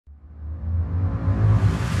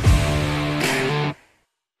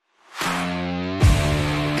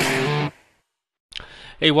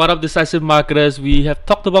Hey, what up, decisive marketers? We have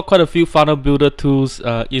talked about quite a few funnel builder tools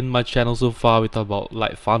in my channel so far. We talked about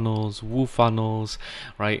Light Funnels, WooFunnels,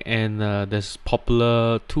 right? And there's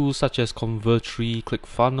popular tools such as Convertri,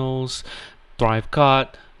 ClickFunnels, ThriveCart,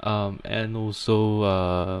 and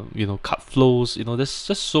also cut flows. There's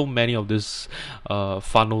just so many of these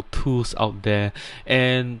funnel tools out there.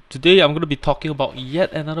 And today I'm going to be talking about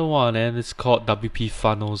yet another one, and it's called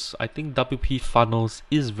WPFunnels. I think WPFunnels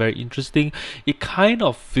is very interesting. It kind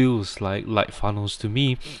of feels like Light Funnels to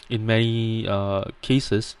me in many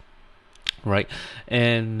cases, right?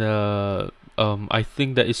 And I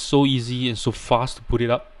think that it's so easy and so fast to put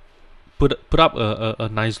up a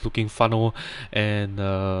nice looking funnel, and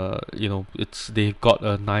they've got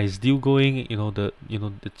a nice deal going.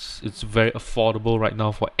 It's very affordable right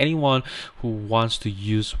now for anyone who wants to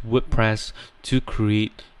use WordPress to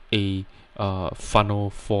create a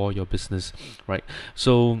funnel for your business, right?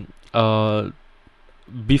 So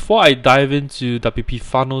before I dive into WP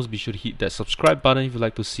Funnels, be sure to hit that subscribe button if you'd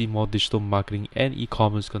like to see more digital marketing and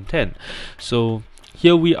e-commerce content. So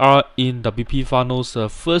here we are in WP Funnels.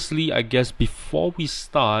 Firstly, I guess before we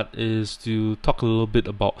start is to talk a little bit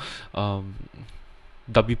about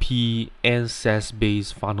WP and SaaS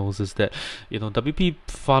based funnels. Is that WP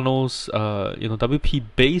funnels, WP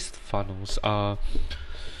based funnels are,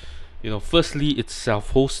 firstly, it's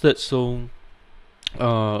self-hosted. So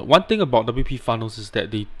one thing about WP funnels is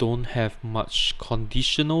that they don't have much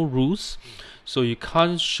conditional rules, so you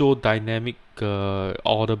can't show dynamic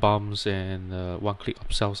order bumps and one-click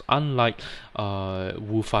upsells, unlike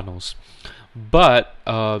WooFunnels. But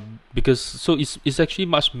because it's actually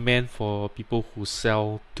much meant for people who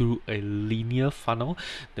sell through a linear funnel.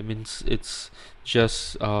 That means it's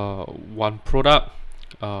just one product,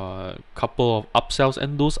 couple of upsells,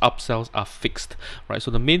 and those upsells are fixed, right?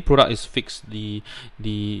 So the main product is fixed, the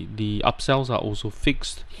upsells are also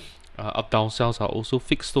fixed, up down sells are also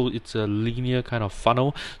fixed. So it's a linear kind of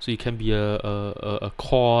funnel. So it can be a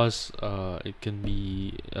course, it can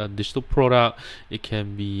be a digital product, it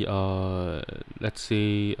can be let's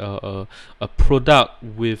say a product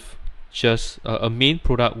with just a main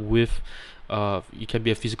product with it can be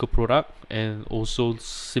a physical product, and also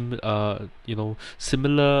similar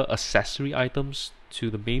accessory items to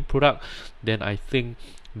the main product. Then I think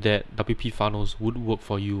that WP funnels would work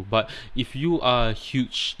for you. But if you are a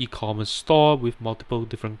huge e-commerce store with multiple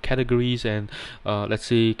different categories, and let's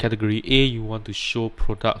say category A, you want to show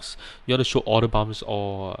products, you want to show order bumps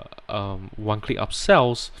or one-click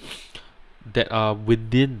upsells that are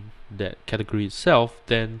within that category itself,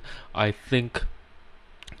 then I think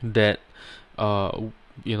that WP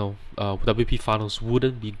funnels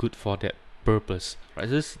wouldn't be good for that purpose, right?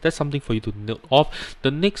 That's something for you to note off.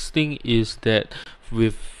 The next thing is that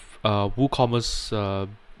with WooCommerce,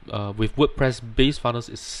 with WordPress based funnels,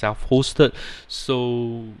 is self-hosted,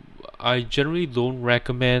 so I generally don't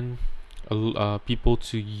recommend people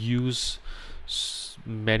to use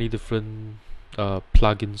many different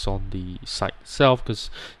plugins on the site itself, because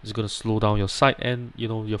it's going to slow down your site, and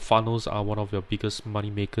your funnels are one of your biggest money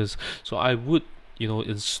makers. So I would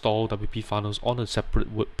install WP funnels on a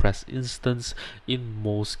separate WordPress instance in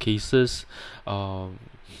most cases,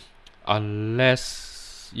 unless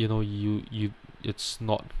you it's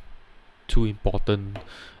not too important.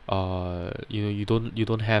 You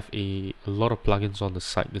don't have a lot of plugins on the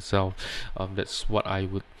site itself. That's what I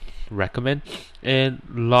would recommend. And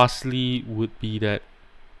lastly would be that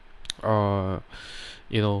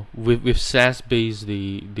with SaaS based,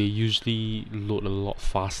 they usually load a lot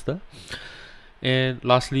faster. And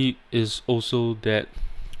lastly is also that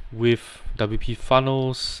with WP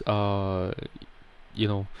funnels,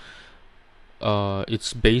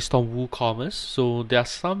 it's based on WooCommerce. So there are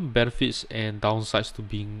some benefits and downsides to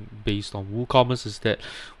being based on WooCommerce. Is that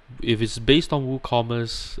if it's based on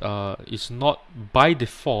WooCommerce, it's not by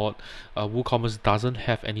default. WooCommerce doesn't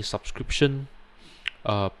have any subscription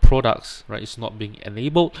products, right? It's not being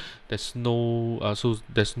enabled. There's no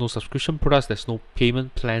there's no subscription products, there's no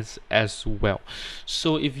payment plans as well.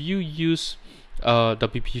 So if you use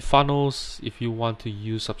WP funnels, if you want to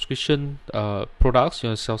use subscription products, you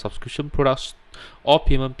want to sell subscription products or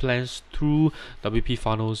payment plans through WP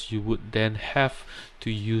funnels, you would then have to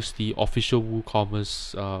use the official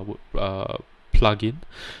WooCommerce plugin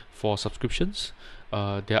for subscriptions.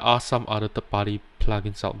 There are some other third-party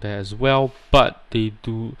plugins out there as well, but they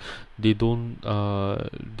don't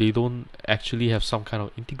actually have some kind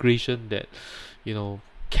of integration that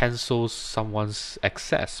cancels someone's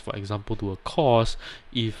access, for example, to a course,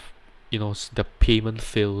 if the payment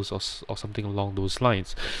fails, or something along those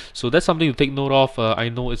lines. So that's something to take note of. I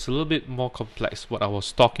know it's a little bit more complex what I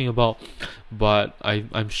was talking about, but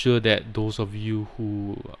I'm sure that those of you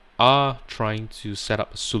who are trying to set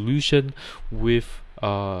up a solution with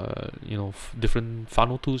different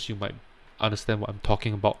funnel tools, you might understand what I'm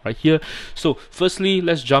talking about right here. So firstly,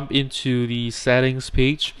 let's jump into the settings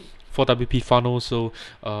page for WP funnels. So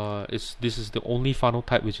this is the only funnel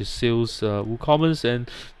type which is sales WooCommerce, and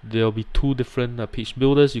there'll be two different page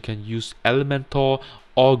builders. You can use Elementor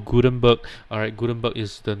or Gutenberg. Alright, Gutenberg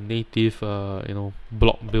is the native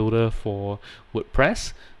block builder for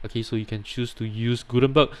WordPress. Okay, so you can choose to use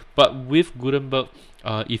Gutenberg, but with Gutenberg,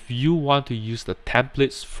 if you want to use the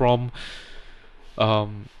templates from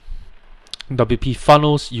WP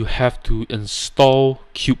funnels, you have to install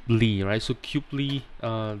Cubely, right? So Cubely,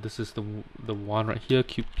 this is the one right here,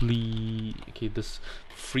 Cubely. Okay, this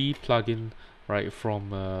free plugin, right, from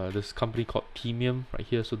this company called Premium right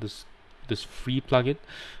here. So this free plugin,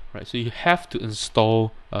 right? So you have to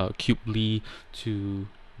install Cubely to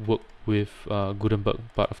work with Gutenberg.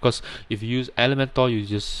 But of course, if you use Elementor, you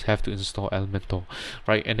just have to install Elementor,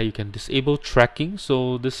 right? And then you can disable tracking.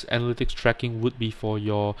 So this analytics tracking would be for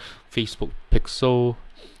your Facebook pixel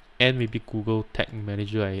and maybe Google Tag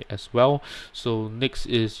Manager as well. So next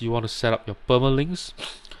is you want to set up your permalinks.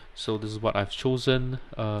 So this is what I've chosen.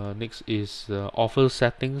 Next is offer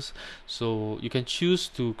settings. So you can choose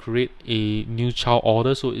to create a new child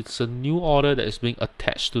order. So it's a new order that is being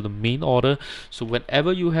attached to the main order. So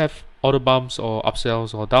whenever you have order bumps or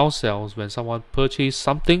upsells or downsells, when someone purchases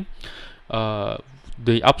something, the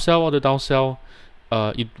upsell or the downsell,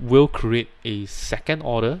 it will create a second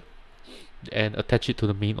order and attach it to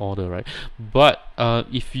the main order, right? But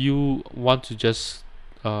if you want to just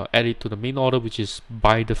add it to the main order, which is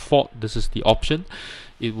by default, this is the option,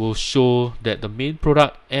 it will show that the main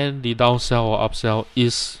product and the downsell or upsell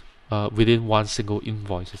is within one single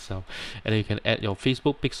invoice itself. And then you can add your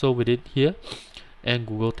Facebook pixel within here and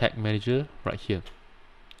Google Tag Manager right here.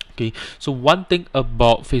 Okay, so one thing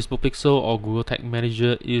about Facebook pixel or Google Tag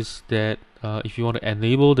Manager is that if you want to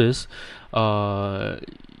enable this,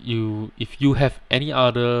 if you have any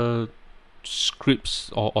other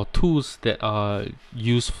scripts or tools that are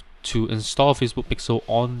used to install Facebook pixel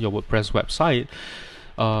on your WordPress website,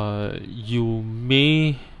 you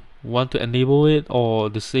may want to enable it or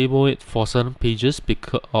disable it for certain pages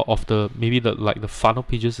because of the funnel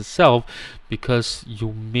pages itself, because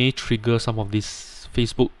you may trigger some of these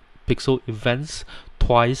Facebook pixel events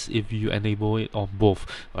twice if you enable it on both,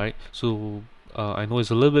 right? So I know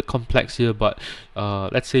it's a little bit complex here, but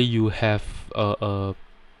let's say you have a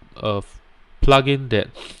plugin that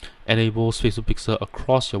enables Facebook pixel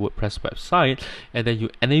across your WordPress website, and then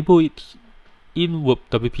you enable it in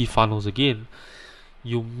WP funnels again,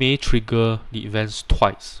 you may trigger the events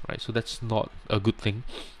twice, right? So that's not a good thing.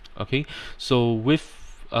 Okay, so with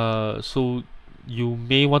so you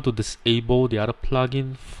may want to disable the other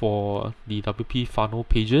plugin for the WP funnel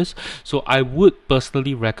pages. So I would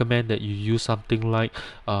personally recommend that you use something like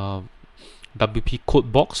WP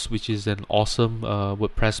Codebox, which is an awesome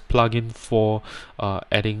WordPress plugin for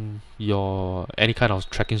adding your any kind of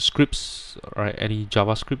tracking scripts, right? Any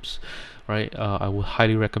JavaScripts, right? I would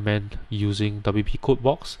highly recommend using WP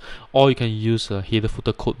Codebox, or you can use Header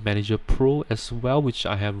Footer Code Manager Pro as well, which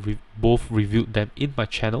I have both reviewed them in my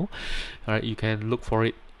channel. All right, you can look for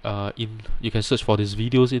it. You can search for these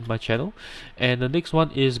videos in my channel. And the next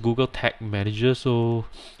one is Google Tag Manager. So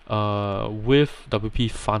with WP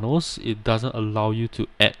funnels, it doesn't allow you to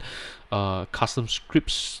add custom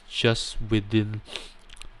scripts just within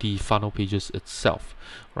the funnel pages itself,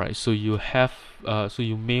 right? So you have so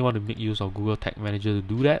you may want to make use of Google Tag Manager to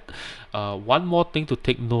do that. One more thing to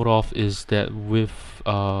take note of is that with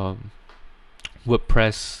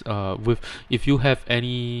WordPress, if you have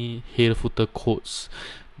any header footer codes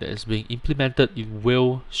that is being implemented, it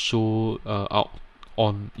will show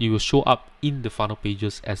it will show up in the funnel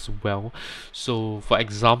pages as well. So for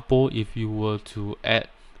example, if you were to add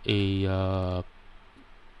a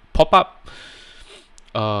pop-up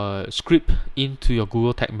script into your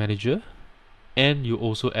Google Tag Manager, and you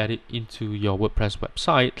also add it into your WordPress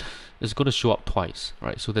website, it's going to show up twice,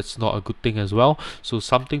 right? So that's not a good thing as well. So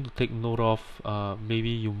something to take note of. Maybe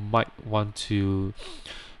you might want to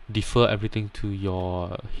defer everything to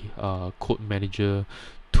your code manager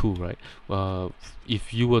tool, right?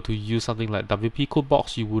 If you were to use something like WP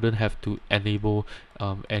Codebox, you wouldn't have to enable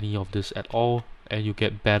any of this at all, and you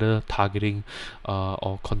get better targeting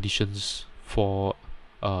or conditions for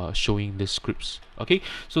showing the scripts. Okay,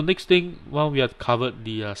 so next thing, well, we have covered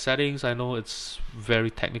the settings. I know it's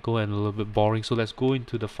very technical and a little bit boring, so let's go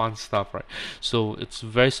into the fun stuff, right? So it's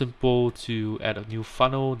very simple to add a new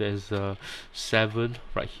funnel. There's 7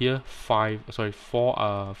 right here, 4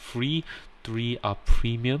 are free, 3 are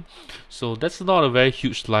premium. So that's not a very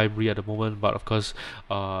huge library at the moment, but of course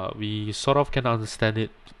we sort of can understand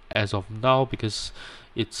it as of now because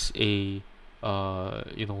it's a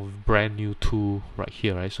brand new tool right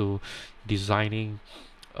here, right? So designing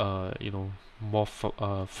more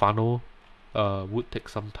funnel would take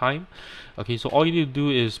some time. Okay, so all you need to do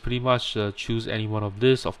is pretty much choose any one of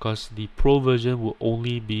this. Of course, the pro version will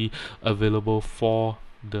only be available for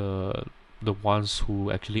the ones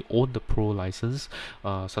who actually own the pro license,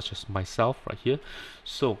 such as myself right here.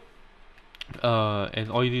 So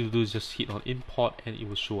and all you need to do is just hit on import and it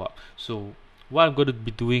will show up. So what I'm going to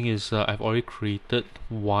be doing is I've already created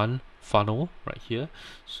one funnel right here,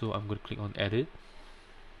 so I'm going to click on edit.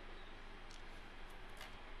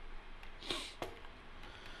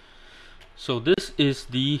 So this is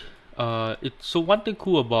the so one thing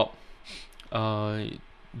cool about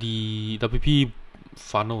the WP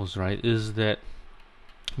funnels, right, is that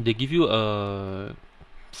they give you a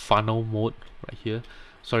funnel mode right here.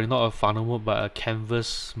 Sorry, not a funnel mode, but a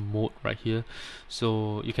canvas mode right here.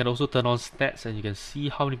 So you can also turn on stats and you can see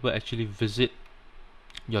how many people actually visit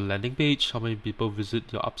your landing page, how many people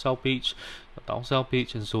visit your upsell page, your downsell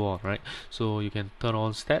page, and so on, right? So you can turn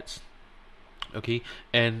on stats. Okay,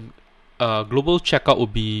 and global checkout will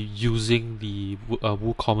be using the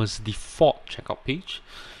WooCommerce default checkout page.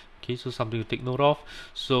 Okay, so something to take note of.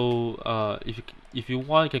 So if you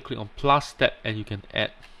want, you can click on plus step and you can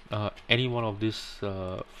add any one of these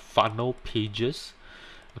funnel pages,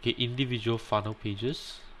 okay, individual funnel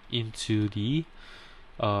pages into the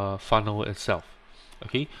funnel itself.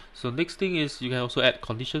 Okay, so next thing is you can also add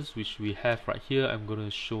conditions, which we have right here. I'm going to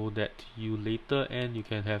show that to you later, and you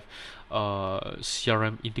can have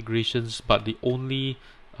CRM integrations, but the only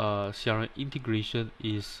CRM integration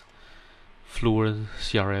is Fluent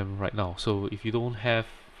CRM right now. So if you don't have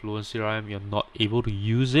Fluent CRM, you're not able to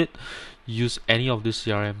use it. Use any of this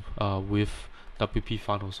CRM with WP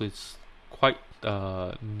Funnels. So it's quite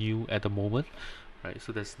new at the moment, right?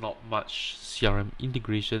 So there's not much CRM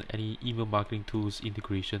integration, any email marketing tools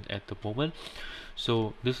integration at the moment.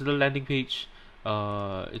 So this is the landing page.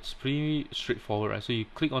 It's pretty straightforward, right? So you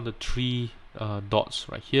click on the 3 dots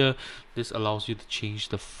right here. This allows you to change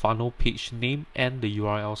the funnel page name and the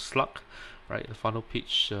URL slug, right? The funnel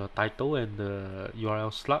page title and the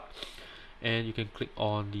URL slug, and you can click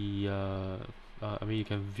on the you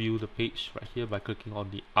can view the page right here by clicking on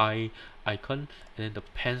the eye icon, and then the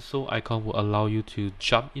pencil icon will allow you to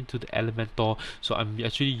jump into the Elementor. So I'm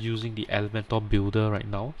actually using the Elementor builder right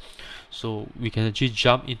now, so we can actually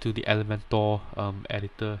jump into the Elementor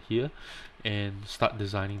editor here and start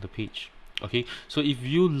designing the page. Okay, so if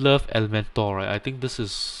you love Elementor, right, I think this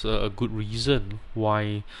is a good reason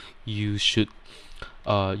why you should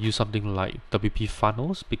use something like WP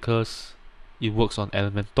Funnels, because it works on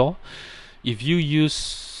Elementor. If you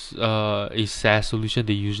use a SaaS solution,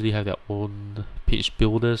 they usually have their own page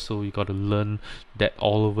builder, so you got to learn that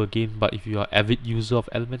all over again. But if you are an avid user of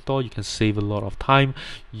Elementor, you can save a lot of time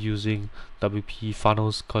using WP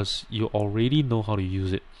Funnels because you already know how to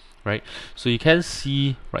use it, right? So you can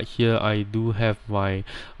see right here I do have my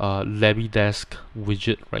Labby Desk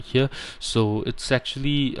widget right here. So it's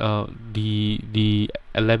actually the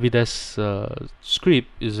Labby Desk script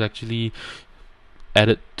is actually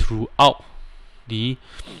added throughout the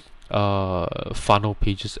funnel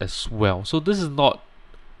pages as well. So this is not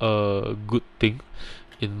a good thing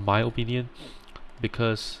in my opinion,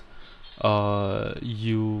 because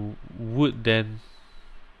you would then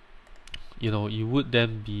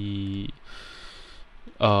be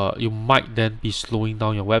you might then be slowing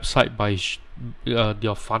down your website by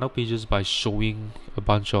your funnel pages by showing a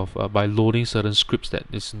bunch of by loading certain scripts that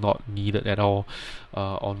is not needed at all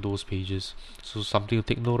on those pages. So something to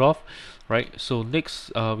take note of, right? So next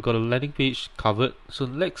we got a landing page covered. So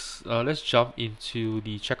next let's jump into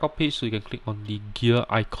the checkout page. So you can click on the gear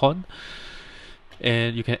icon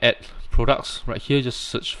and you can add products right here. Just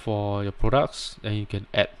search for your products and you can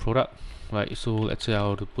add product, right? So let's say I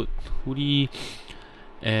want to put hoodie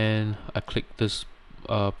and I click this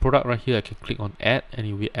product right here. I can click on add and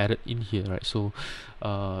it will be added in here, right? So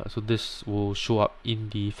so this will show up in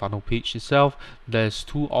the funnel page itself. There's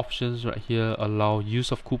 2 options right here: allow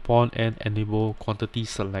use of coupon and enable quantity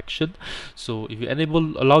selection. So if you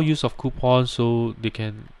allow use of coupon, so they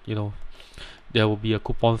can, there will be a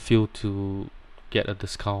coupon field to get a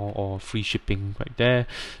discount or free shipping right there.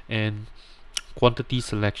 And quantity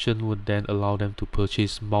selection would then allow them to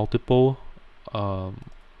purchase multiple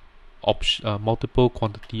multiple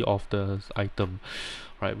quantity of the item,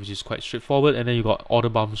 right, which is quite straightforward. And then you got order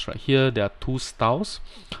bumps right here. There are two styles.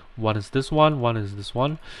 One is this one is this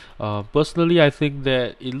one. Personally, I think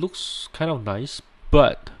that it looks kind of nice,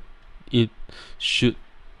 but it should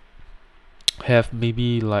have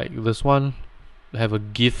maybe like this one, have a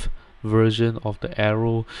GIF version of the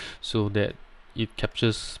arrow so that it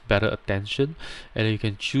captures better attention, and then you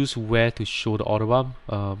can choose where to show the order bump.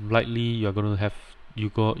 Likely you're gonna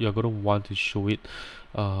want to show it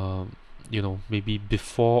maybe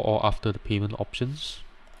before or after the payment options.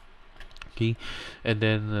 Okay, and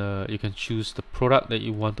then you can choose the product that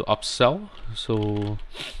you want to upsell, so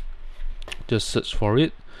just search for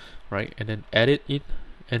it, right, and then edit it,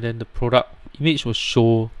 and then the product image will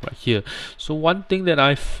show right here. So one thing that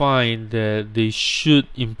I find that they should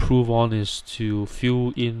improve on is to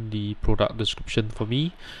fill in the product description for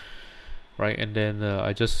me, right, and then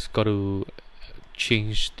I just got to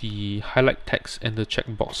change the highlight text and the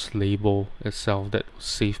checkbox label itself. That will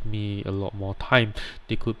save me a lot more time.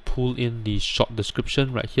 They could pull in the short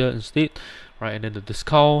description right here instead, right, and then the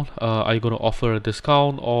discount. Are you going to offer a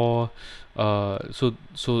discount, or so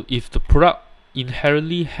if the product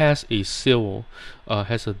inherently has a sale,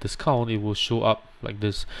 has a discount, it will show up like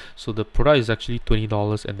this. So the product is actually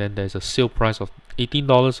 $20 and then there's a sale price of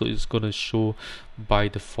 $18, so it's going to show by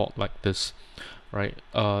default like this, right?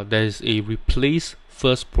 There is a replace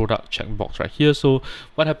first product checkbox right here. So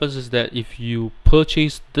what happens is that if you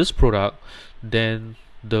purchase this product, then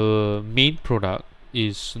the main product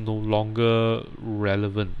is no longer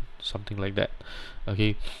relevant, something like that.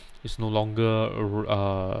 Okay, it's no longer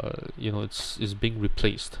it's being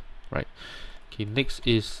replaced, right? Okay, next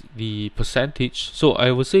is the percentage. So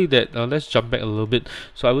I would say that let's jump back a little bit.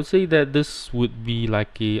 So I would say that this would be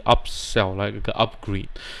like a upsell, like an upgrade.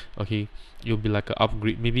 Okay, it'll be like an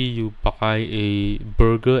upgrade. Maybe you buy a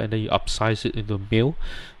burger and then you upsize it into a meal,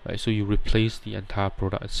 right? So you replace the entire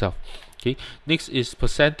product itself. Okay, next is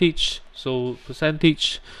percentage. So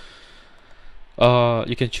percentage,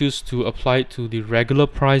 you can choose to apply it to the regular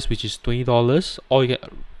price, which is $20, or you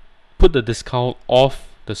can put the discount off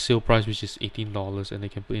the sale price, which is $18, and they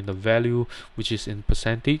can put in the value, which is in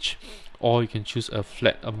percentage, or you can choose a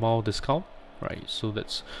flat amount discount, right? So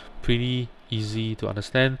that's pretty easy to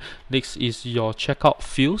understand. Next is your checkout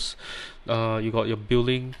fields. You got your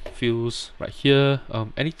billing fields right here.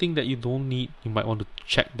 Anything that you don't need, you might want to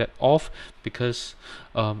check that off, because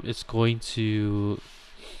it's going to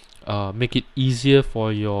make it easier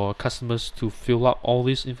for your customers to fill up all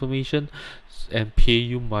this information and pay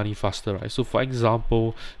you money faster, right? So for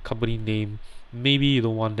example, company name, maybe you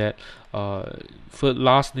don't want that. For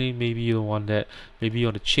last name, maybe you don't want that. Maybe you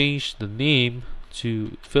want to change the name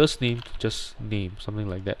to first name to just name, something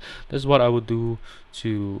like that. That's what I would do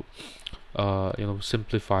to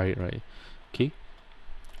simplify it, right? Okay,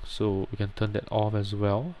 so we can turn that off as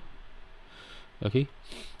well. Okay,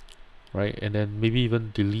 right, and then maybe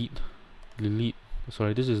even delete.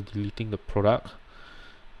 Sorry, this is deleting the product.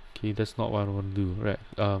 Okay, that's not what I want to do, right?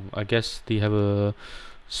 I guess they have a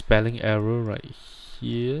spelling error right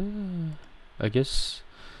here. I guess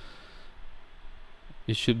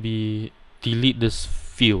it should be delete this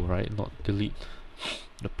field, right? Not delete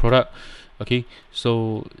the product. Okay,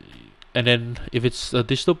 so and then if it's a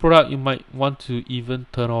digital product, you might want to even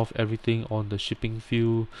turn off everything on the shipping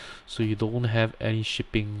field, so you don't have any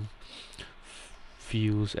shipping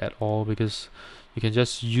fields at all, because you can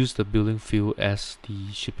just use the billing field as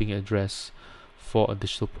the shipping address for a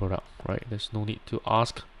digital product, right? There's no need to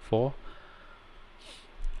ask for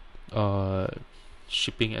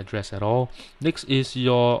shipping address at all. Next is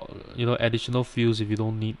your additional fields. If you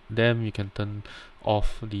don't need them, you can turn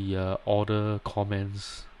off the order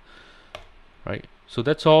comments, right? So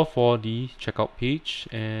that's all for the checkout page,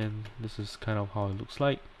 and this is kind of how it looks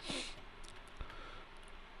like.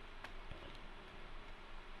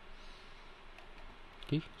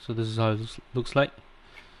 Okay, so this is how it looks like.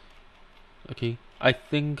 Okay, I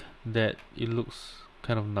think that it looks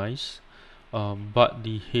kind of nice, but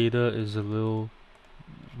the header is a little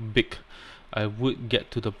big. I would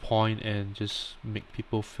get to the point and just make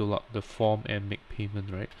people fill up the form and make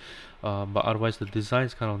payment, right? But otherwise the design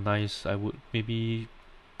is kind of nice. I would maybe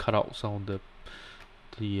cut out some of the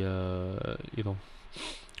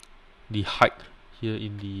height here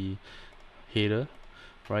in the header,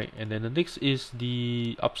 right? And then the next is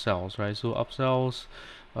the upsells, right? So upsells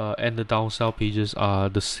and the downsell pages are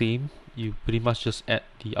the same. You pretty much just add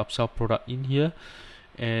the upsell product in here,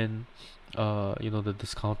 and the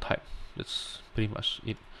discount type. That's pretty much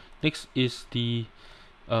it. Next is the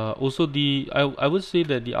Also, I would say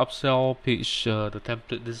that the upsell page, the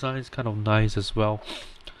template design is kind of nice as well.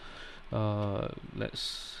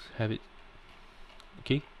 Let's have it.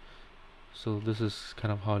 Okay, so this is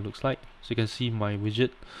kind of how it looks like. So you can see my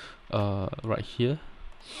widget right here.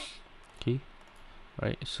 Okay,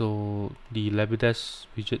 right, so the Labides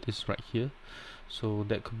widget is right here. So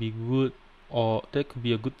that could be good, or that could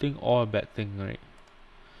be a good thing or a bad thing, right?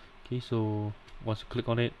 Okay, so once you click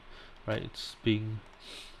on it, right, it's being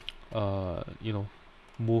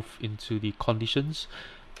move into the conditions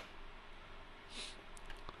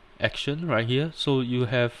action right here. So you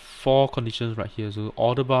have 4 conditions right here. So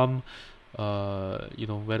order bump,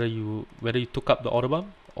 whether you took up the order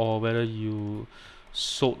bump, or whether you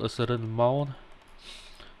sold a certain amount,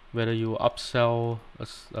 whether you upsell,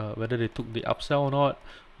 whether they took the upsell or not,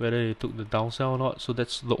 whether they took the downsell or not. So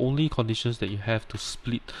that's the only conditions that you have to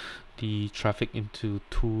split the traffic into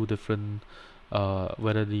 2 different,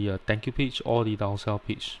 whether the thank you page or the downsell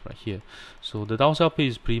page right here. So the downsell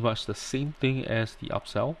page is pretty much the same thing as the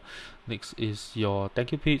upsell. Next is your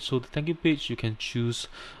thank you page. So the thank you page, you can choose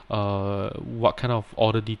what kind of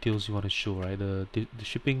order details you want to show, right? The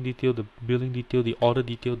shipping detail, the billing detail, the order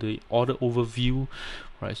overview,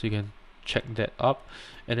 right? So you can check that up.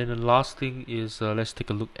 And then the last thing is, let's take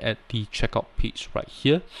a look at the checkout page right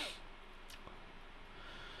here,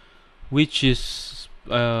 which is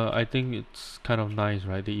I think it's kind of nice,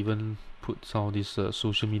 right? They even put some of these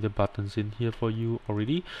social media buttons in here for you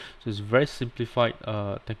already. So it's very simplified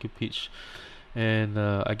thank you page. And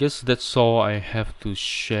I guess that's all I have to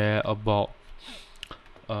share about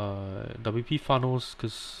WP Funnels,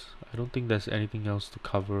 because I don't think there's anything else to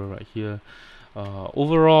cover right here.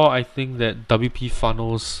 Overall, I think that WP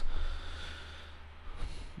Funnels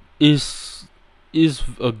is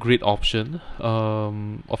a great option.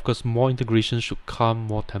 Of course, more integration should come,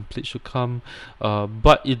 more templates should come,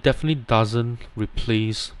 but it definitely doesn't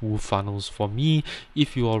replace WooFunnels for me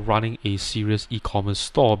if you are running a serious e-commerce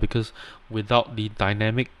store, because without the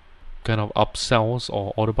dynamic kind of upsells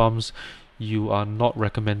or order bumps, you are not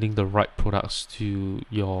recommending the right products to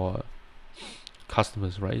your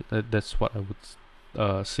customers, right? That's what I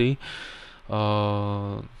would say.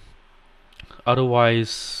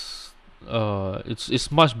 Otherwise,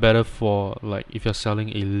 it's much better for, like, if you're selling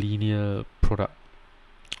a linear product,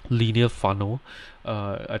 linear funnel.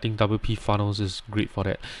 I think WP Funnels is great for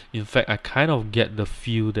that. In fact, I kind of get the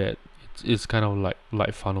feel that it's kind of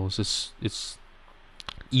like funnels. It's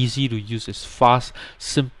easy to use, it's fast,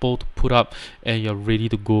 simple to put up, and you're ready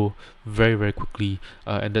to go very, very quickly.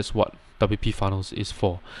 And that's what WP Funnels is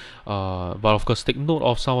for. But of course, take note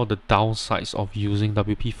of some of the downsides of using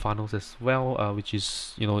WP Funnels as well, which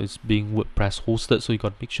is, it's being WordPress hosted, so you got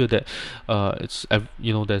to make sure that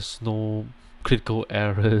there's no critical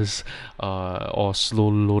errors or slow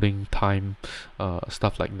loading time,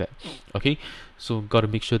 stuff like that. Okay, so got to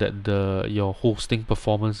make sure that your hosting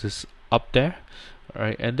performance is up there.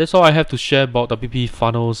 Alright, and that's all I have to share about WP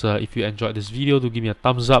Funnels. If you enjoyed this video, do give me a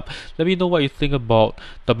thumbs up. Let me know what you think about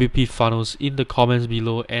WP Funnels in the comments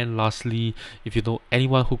below. And lastly, if you know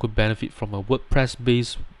anyone who could benefit from a WordPress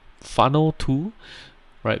based funnel tool,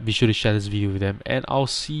 right, be sure to share this video with them. And I'll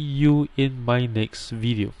see you in my next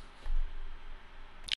video.